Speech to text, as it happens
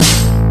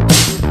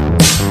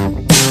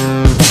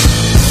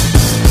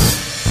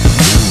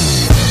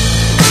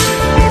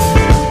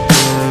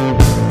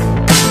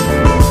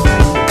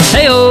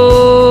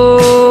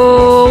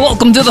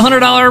Welcome to the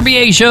 $100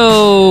 MBA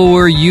Show,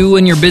 where you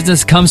and your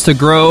business comes to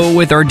grow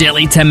with our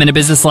daily 10-minute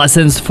business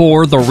lessons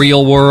for the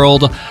real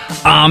world.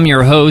 I'm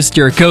your host,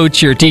 your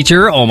coach, your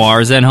teacher,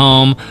 Omar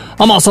Zenhom.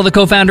 I'm also the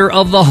co-founder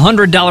of the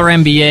 $100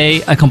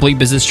 MBA, a complete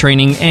business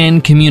training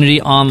and community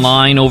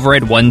online over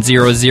at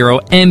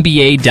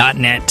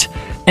 100mba.net.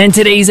 And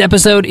today's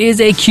episode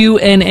is a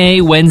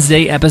Q&A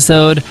Wednesday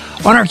episode.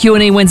 On our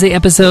Q&A Wednesday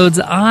episodes,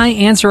 I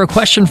answer a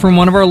question from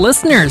one of our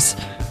listeners.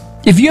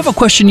 If you have a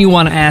question you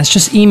want to ask,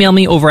 just email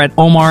me over at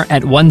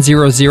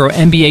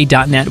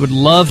omar@100mba.net. Would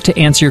love to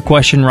answer your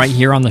question right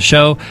here on the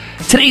show.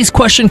 Today's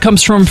question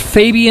comes from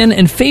Fabian,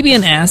 and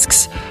Fabian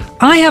asks,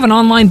 I have an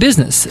online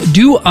business.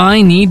 Do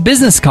I need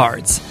business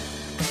cards?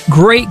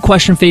 Great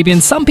question,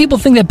 Fabian. Some people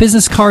think that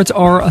business cards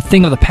are a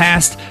thing of the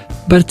past,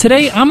 but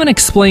today I'm going to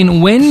explain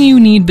when you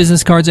need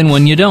business cards and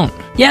when you don't.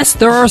 Yes,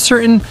 there are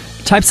certain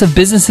types of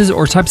businesses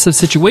or types of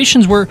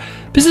situations where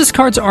business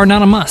cards are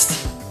not a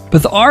must.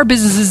 But there are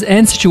businesses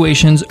and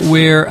situations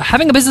where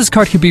having a business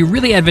card could be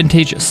really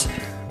advantageous.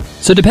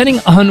 So depending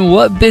on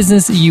what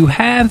business you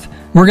have,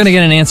 we're going to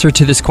get an answer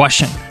to this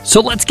question.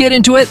 So let's get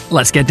into it.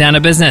 Let's get down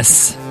to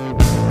business.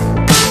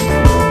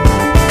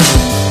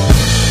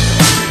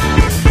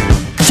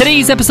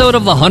 Today's episode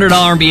of the $100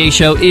 MBA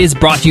Show is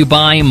brought to you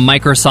by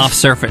Microsoft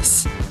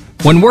Surface.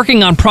 When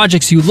working on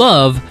projects you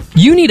love,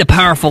 you need a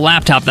powerful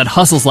laptop that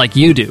hustles like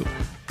you do.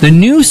 The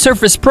new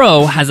Surface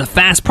Pro has a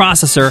fast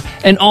processor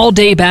and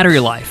all-day battery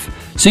life,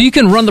 so you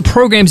can run the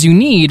programs you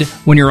need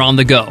when you're on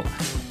the go.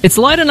 It's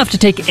light enough to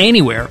take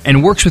anywhere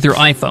and works with your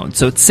iPhone,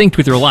 so it's synced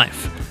with your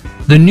life.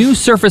 The new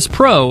Surface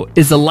Pro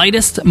is the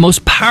lightest,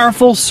 most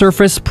powerful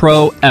Surface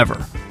Pro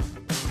ever.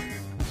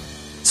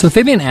 So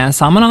Fabian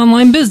asks, I'm an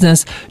online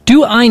business.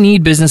 Do I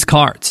need business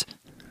cards?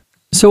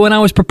 So when I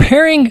was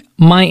preparing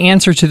my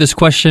answer to this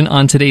question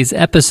on today's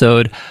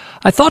episode,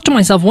 I thought to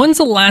myself, when's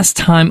the last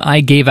time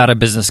I gave out a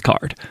business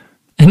card?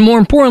 And more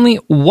importantly,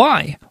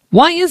 why?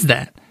 Why is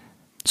that?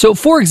 So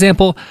for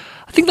example,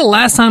 I think the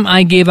last time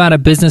I gave out a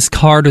business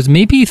card was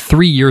maybe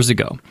 3 years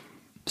ago.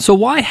 So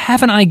why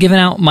haven't I given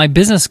out my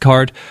business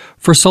card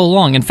for so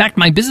long? In fact,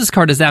 my business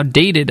card is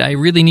outdated. I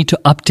really need to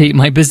update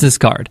my business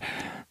card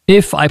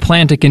if I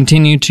plan to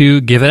continue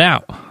to give it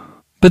out.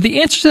 But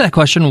the answer to that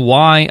question,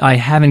 why I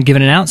haven't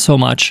given it out so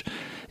much,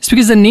 is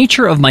because the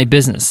nature of my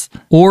business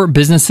or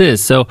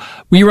businesses. So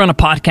we run a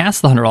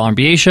podcast, the $100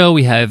 MBA Show.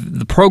 We have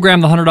the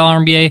program, the $100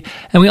 MBA,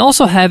 and we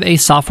also have a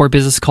software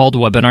business called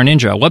Webinar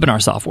Ninja, webinar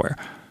software.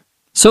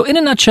 So in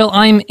a nutshell,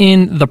 I'm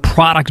in the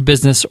product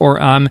business or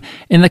I'm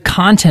in the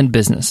content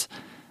business.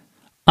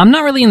 I'm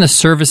not really in the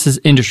services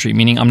industry,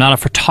 meaning I'm not a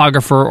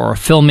photographer or a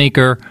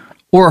filmmaker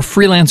or a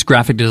freelance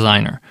graphic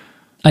designer.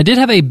 I did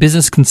have a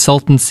business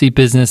consultancy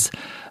business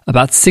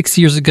about 6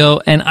 years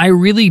ago, and I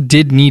really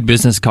did need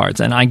business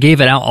cards, and I gave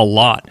it out a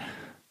lot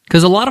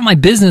because a lot of my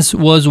business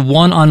was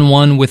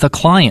one-on-one with a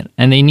client,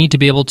 and they need to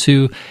be able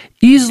to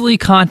easily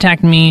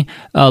contact me,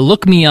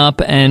 look me up,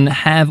 and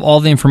have all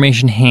the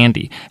information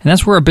handy. And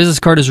that's where a business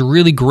card is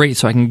really great,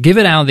 so I can give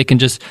it out. They can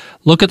just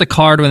look at the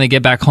card when they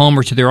get back home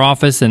or to their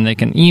office, and they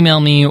can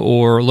email me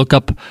or look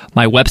up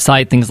my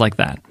website, things like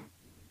that.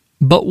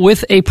 But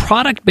with a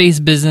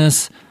product-based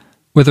business,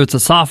 whether it's a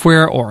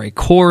software or a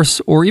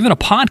course or even a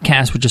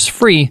podcast, which is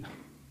free,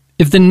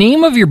 if the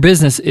name of your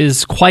business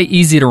is quite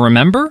easy to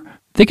remember,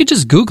 they could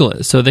just Google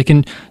it. So they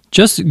can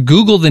just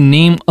Google the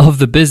name of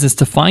the business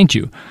to find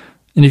you.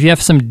 And if you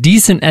have some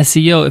decent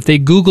SEO, if they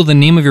Google the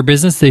name of your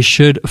business, they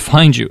should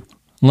find you.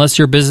 Unless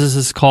your business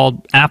is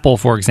called Apple,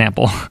 for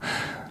example.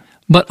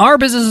 But our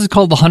business is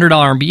called the $100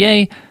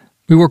 MBA.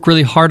 We work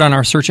really hard on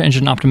our search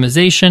engine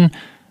optimization,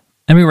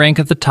 and we rank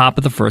at the top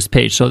of the first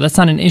page. So that's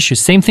not an issue.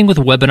 Same thing with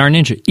Webinar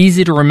Ninja.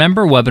 Easy to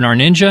remember, Webinar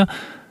Ninja.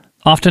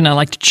 Often I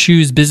like to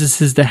choose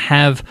businesses that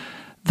have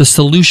the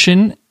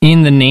solution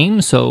in the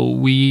name. So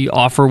we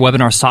offer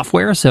webinar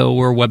software. So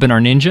we're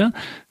Webinar Ninja.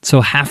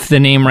 So half the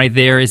name right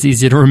there is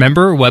easy to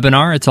remember.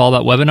 Webinar, it's all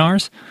about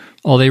webinars.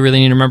 All they really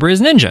need to remember is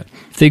Ninja.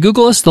 If they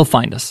Google us, they'll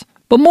find us.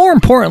 But more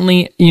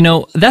importantly,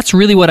 that's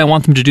really what I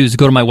want them to do is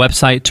go to my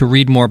website to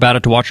read more about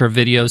it, to watch our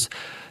videos,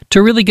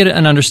 to really get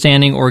an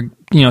understanding or,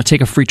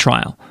 take a free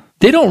trial.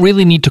 They don't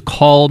really need to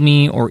call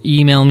me or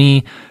email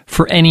me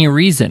for any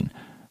reason.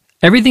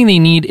 Everything they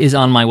need is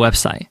on my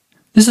website.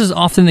 This is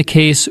often the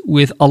case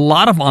with a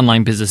lot of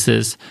online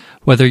businesses,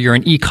 whether you're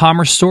an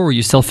e-commerce store where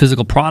you sell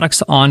physical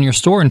products on your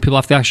store and people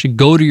have to actually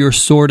go to your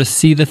store to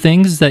see the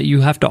things that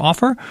you have to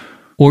offer,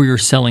 or you're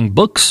selling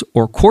books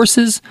or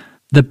courses,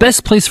 the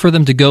best place for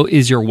them to go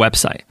is your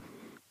website.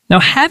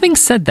 Now, having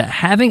said that,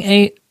 having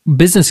a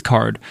business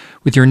card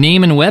with your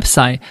name and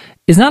website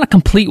is not a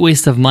complete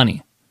waste of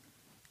money.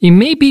 It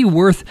may be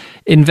worth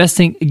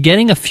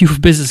getting a few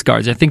business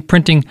cards. I think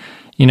printing,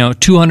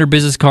 200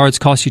 business cards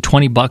costs you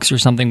 $20 or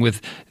something with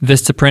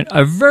Vistaprint.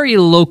 A very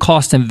low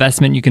cost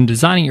investment. You can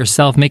design it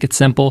yourself, make it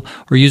simple,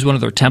 or use one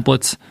of their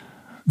templates.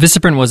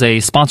 Vistaprint was a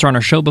sponsor on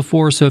our show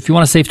before, so if you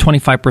want to save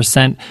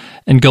 25%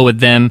 and go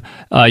with them,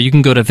 you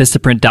can go to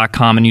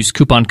Vistaprint.com and use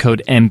coupon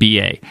code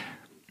MBA.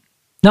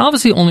 Now,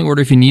 obviously, only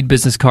order if you need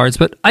business cards,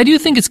 but I do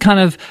think it's kind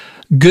of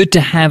good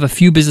to have a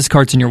few business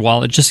cards in your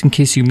wallet just in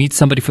case you meet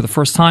somebody for the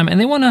first time and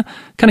they want to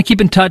kind of keep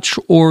in touch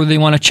or they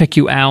want to check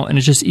you out, and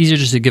it's just easier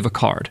just to give a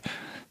card.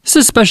 This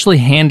is especially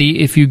handy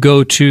if you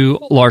go to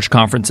large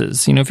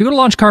conferences. If you go to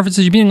large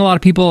conferences, you're meeting a lot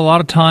of people, a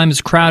lot of time, it's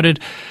crowded.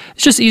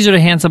 It's just easier to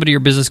hand somebody your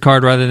business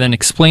card rather than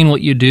explain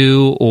what you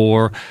do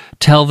or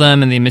tell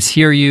them and they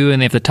mishear you and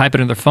they have to type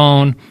it in their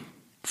phone.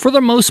 For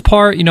the most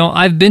part,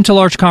 I've been to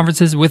large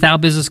conferences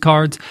without business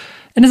cards,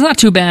 and it's not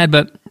too bad,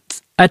 but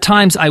at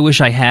times I wish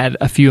I had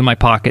a few in my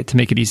pocket to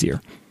make it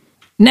easier.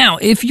 Now,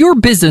 if your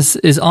business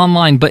is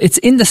online, but it's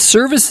in the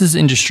services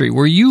industry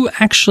where you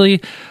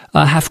actually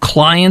have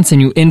clients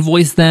and you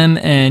invoice them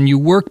and you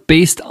work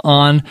based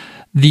on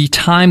the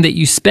time that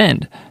you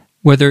spend,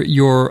 whether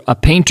you're a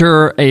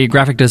painter, a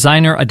graphic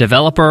designer, a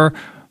developer,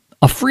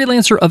 a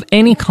freelancer of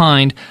any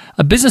kind,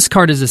 a business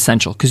card is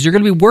essential because you're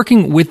going to be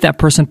working with that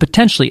person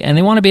potentially, and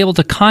they want to be able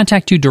to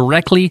contact you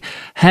directly,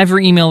 have your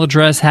email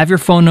address, have your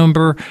phone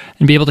number,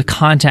 and be able to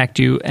contact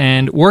you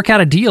and work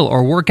out a deal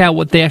or work out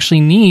what they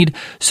actually need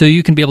so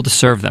you can be able to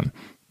serve them.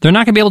 They're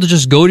not going to be able to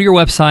just go to your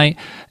website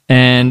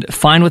and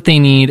find what they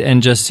need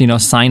and just,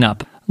 sign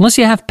up. Unless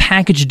you have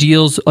package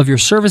deals of your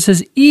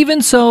services,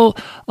 even so,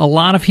 a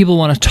lot of people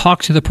want to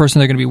talk to the person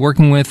they're going to be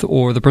working with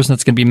or the person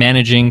that's going to be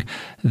managing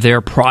their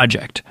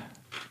project.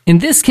 In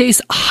this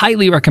case, I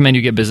highly recommend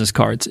you get business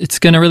cards. It's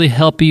going to really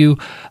help you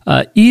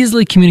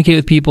easily communicate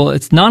with people.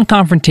 It's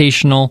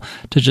non-confrontational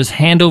to just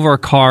hand over a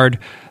card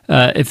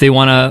if they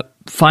want to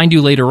find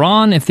you later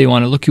on, if they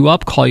want to look you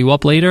up, call you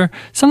up later.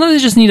 Sometimes they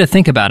just need to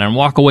think about it and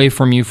walk away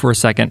from you for a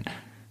second.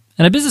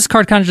 And a business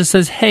card kind of just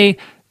says, hey,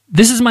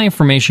 this is my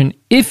information.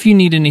 If you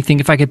need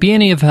anything, if I could be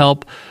any of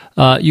help,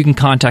 you can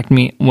contact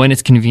me when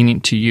it's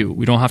convenient to you.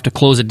 We don't have to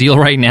close a deal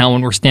right now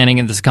when we're standing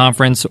in this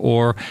conference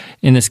or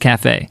in this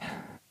cafe.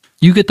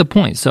 You get the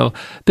point. So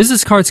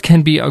business cards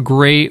can be a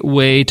great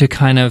way to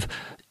kind of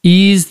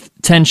ease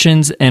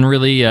tensions and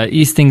really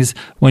ease things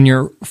when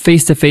you're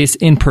face-to-face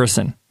in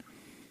person.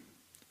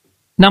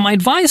 Now, my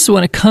advice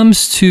when it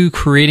comes to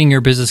creating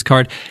your business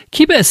card,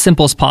 keep it as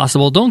simple as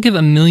possible. Don't give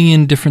a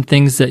million different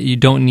things that you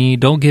don't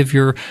need. Don't give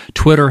your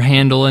Twitter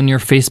handle and your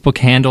Facebook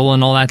handle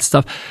and all that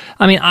stuff.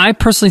 I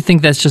personally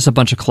think that's just a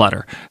bunch of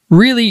clutter.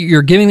 Really,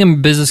 you're giving them a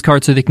business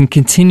card so they can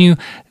continue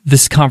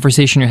this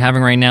conversation you're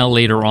having right now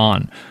later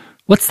on.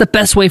 What's the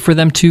best way for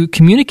them to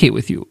communicate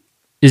with you?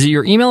 Is it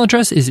your email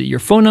address? Is it your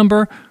phone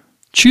number?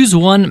 Choose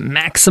one,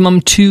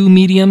 maximum 2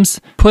 mediums.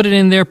 Put it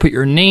in there, put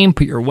your name,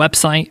 put your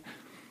website.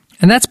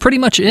 And that's pretty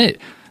much it.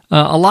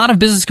 A lot of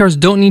business cards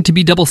don't need to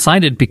be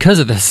double-sided because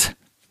of this.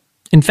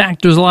 In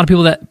fact, there's a lot of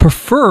people that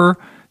prefer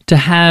to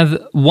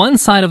have one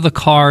side of the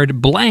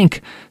card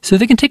blank so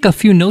they can take a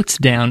few notes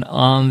down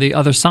on the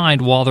other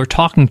side while they're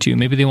talking to you.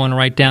 Maybe they want to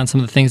write down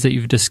some of the things that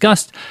you've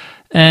discussed,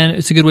 and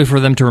it's a good way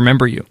for them to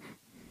remember you.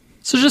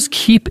 So just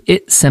keep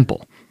it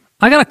simple.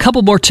 I got a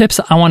couple more tips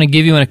I want to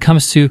give you when it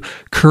comes to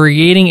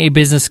creating a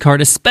business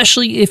card,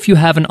 especially if you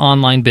have an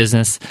online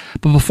business.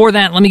 But before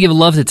that, let me give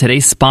love to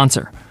today's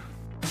sponsor.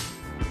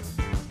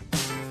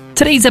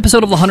 Today's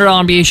episode of the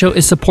 $100 MBA Show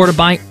is supported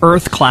by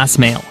Earth Class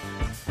Mail.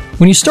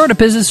 When you start a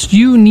business,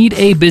 you need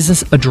a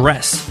business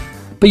address.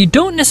 But you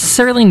don't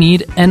necessarily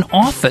need an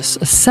office,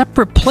 a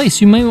separate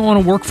place. You may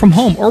want to work from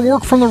home or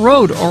work from the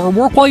road or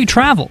work while you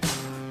travel.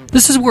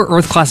 This is where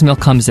Earth Class Mail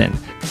comes in.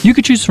 You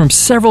could choose from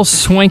several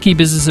swanky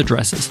business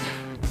addresses,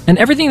 and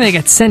everything that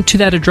gets sent to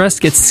that address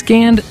gets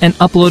scanned and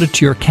uploaded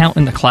to your account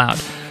in the cloud.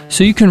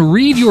 So you can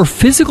read your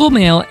physical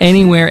mail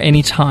anywhere,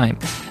 anytime.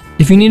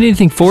 If you need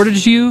anything forwarded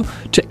to you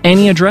to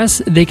any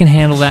address, they can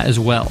handle that as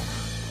well.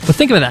 But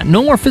think about that.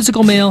 No more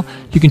physical mail.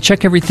 You can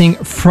check everything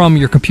from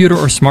your computer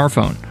or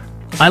smartphone.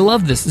 I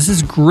love this. This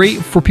is great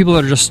for people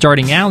that are just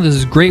starting out. This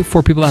is great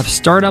for people that have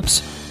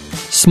startups,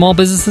 small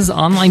businesses,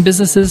 online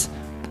businesses.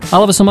 I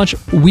love it so much.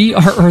 We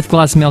are Earth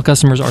Class Mail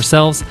customers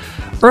ourselves.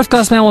 Earth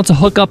Class Mail wants to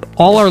hook up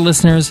all our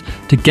listeners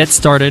to get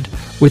started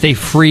with a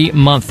free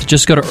month.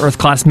 Just go to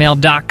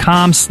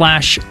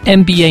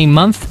earthclassmail.com/MBA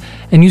month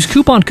and use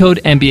coupon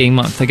code MBA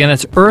month. Again,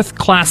 that's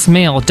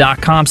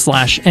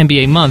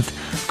earthclassmail.com/MBA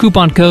month.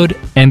 Coupon code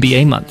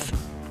MBA month.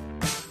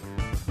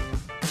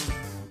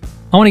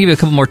 I want to give you a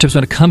couple more tips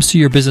when it comes to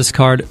your business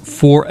card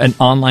for an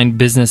online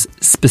business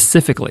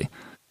specifically.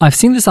 I've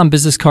seen this on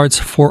business cards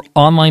for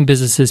online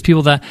businesses,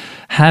 people that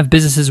have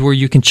businesses where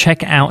you can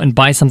check out and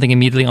buy something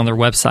immediately on their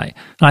website.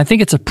 And I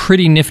think it's a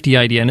pretty nifty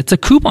idea. And it's a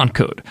coupon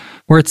code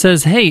where it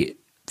says, hey,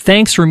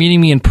 thanks for meeting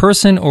me in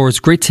person, or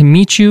it's great to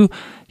meet you.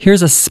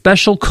 Here's a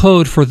special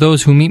code for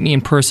those who meet me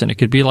in person. It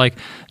could be like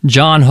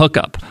John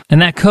Hookup.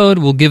 And that code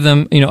will give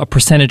them, a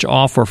percentage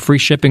off or free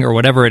shipping or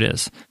whatever it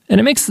is.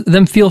 And it makes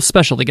them feel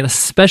special. They get a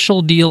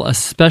special deal, a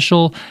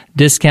special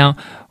discount,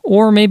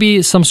 or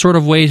maybe some sort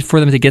of way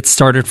for them to get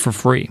started for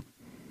free.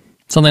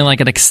 Something like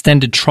an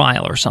extended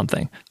trial or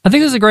something. I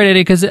think this is a great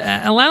idea because it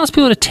allows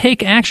people to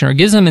take action or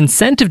gives them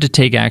incentive to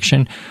take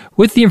action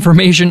with the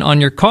information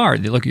on your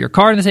card. They look at your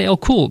card and they say, oh,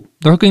 cool,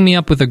 they're hooking me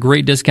up with a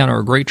great discount or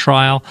a great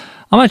trial.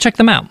 I'm going to check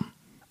them out.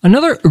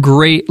 Another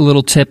great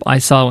little tip I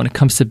saw when it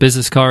comes to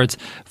business cards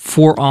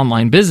for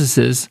online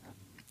businesses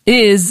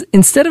is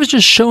instead of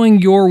just showing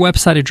your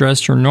website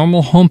address, your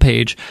normal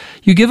homepage,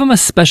 you give them a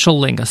special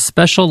link, a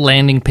special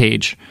landing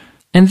page.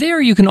 And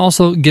there you can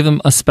also give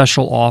them a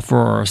special offer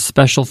or a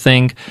special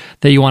thing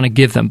that you want to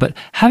give them. But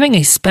having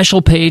a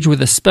special page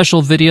with a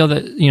special video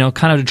that,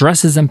 kind of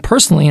addresses them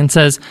personally and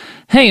says,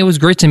 hey, it was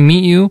great to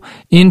meet you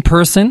in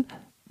person.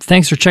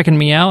 Thanks for checking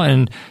me out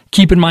and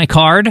keeping my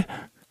card.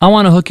 I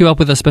want to hook you up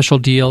with a special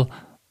deal.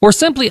 Or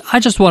simply, I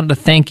just wanted to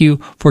thank you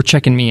for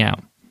checking me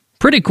out.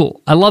 Pretty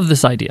cool. I love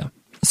this idea.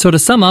 So to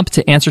sum up,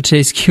 to answer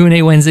today's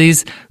Q&A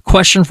Wednesday's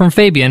question from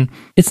Fabian,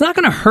 it's not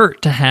going to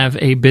hurt to have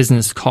a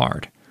business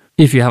card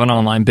if you have an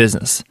online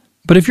business.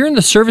 But if you're in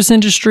the service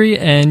industry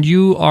and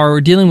you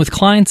are dealing with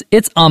clients,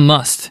 it's a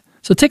must.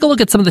 So take a look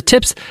at some of the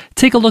tips.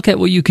 Take a look at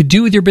what you could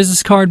do with your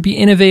business card. Be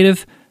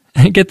innovative.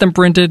 Get them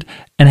printed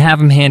and have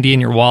them handy in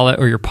your wallet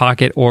or your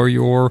pocket or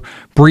your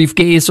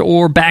briefcase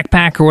or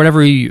backpack or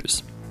whatever you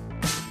use.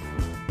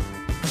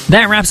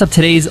 That wraps up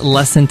today's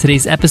lesson,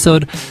 today's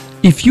episode.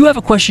 If you have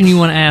a question you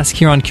want to ask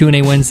here on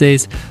Q&A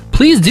Wednesdays,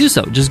 please do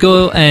so. Just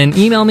go and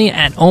email me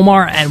at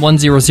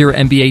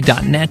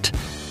omar@100mba.net.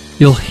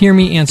 You'll hear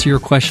me answer your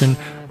question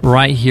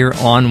right here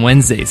on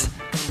Wednesdays.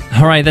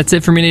 All right, that's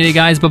it for me today,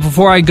 guys. But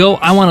before I go,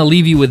 I want to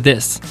leave you with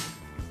this.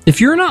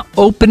 If you're not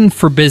open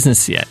for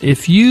business yet,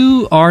 if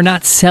you are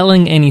not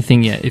selling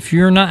anything yet, if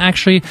you're not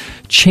actually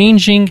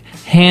changing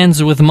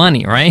hands with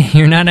money, right?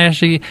 You're not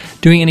actually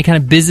doing any kind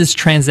of business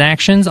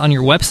transactions on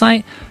your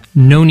website,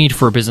 no need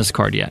for a business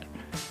card yet.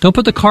 Don't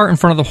put the cart in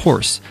front of the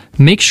horse.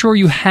 Make sure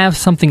you have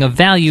something of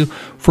value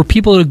for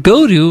people to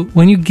go to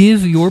when you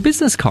give your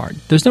business card.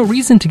 There's no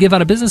reason to give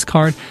out a business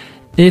card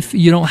if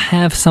you don't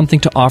have something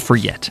to offer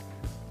yet.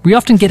 We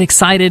often get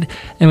excited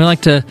and we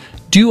like to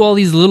do all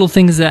these little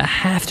things that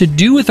have to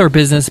do with our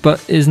business,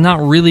 but is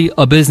not really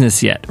a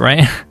business yet,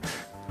 right?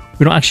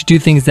 We don't actually do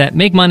things that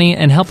make money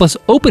and help us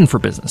open for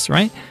business,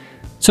 right?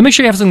 So make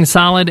sure you have something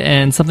solid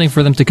and something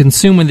for them to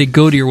consume when they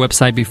go to your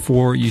website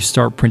before you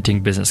start printing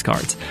business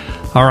cards.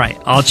 All right,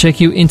 I'll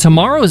check you in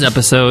tomorrow's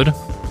episode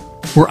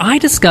where I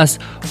discuss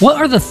what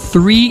are the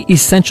 3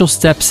 essential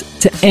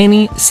steps to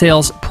any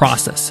sales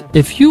process.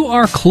 If you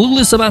are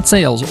clueless about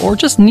sales or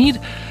just need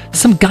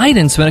some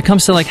guidance when it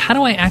comes to how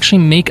do I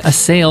actually make a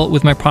sale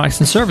with my products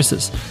and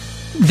services,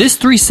 this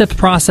 3-step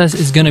process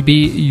is going to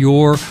be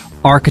your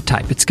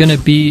archetype. It's going to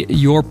be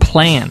your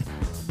plan,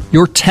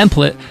 your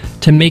template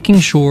to making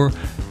sure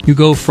you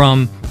go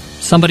from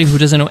somebody who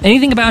doesn't know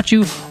anything about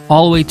you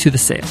all the way to the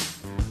sale.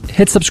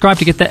 Hit subscribe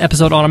to get that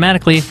episode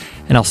automatically,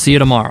 and I'll see you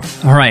tomorrow.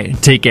 All right,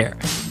 take care.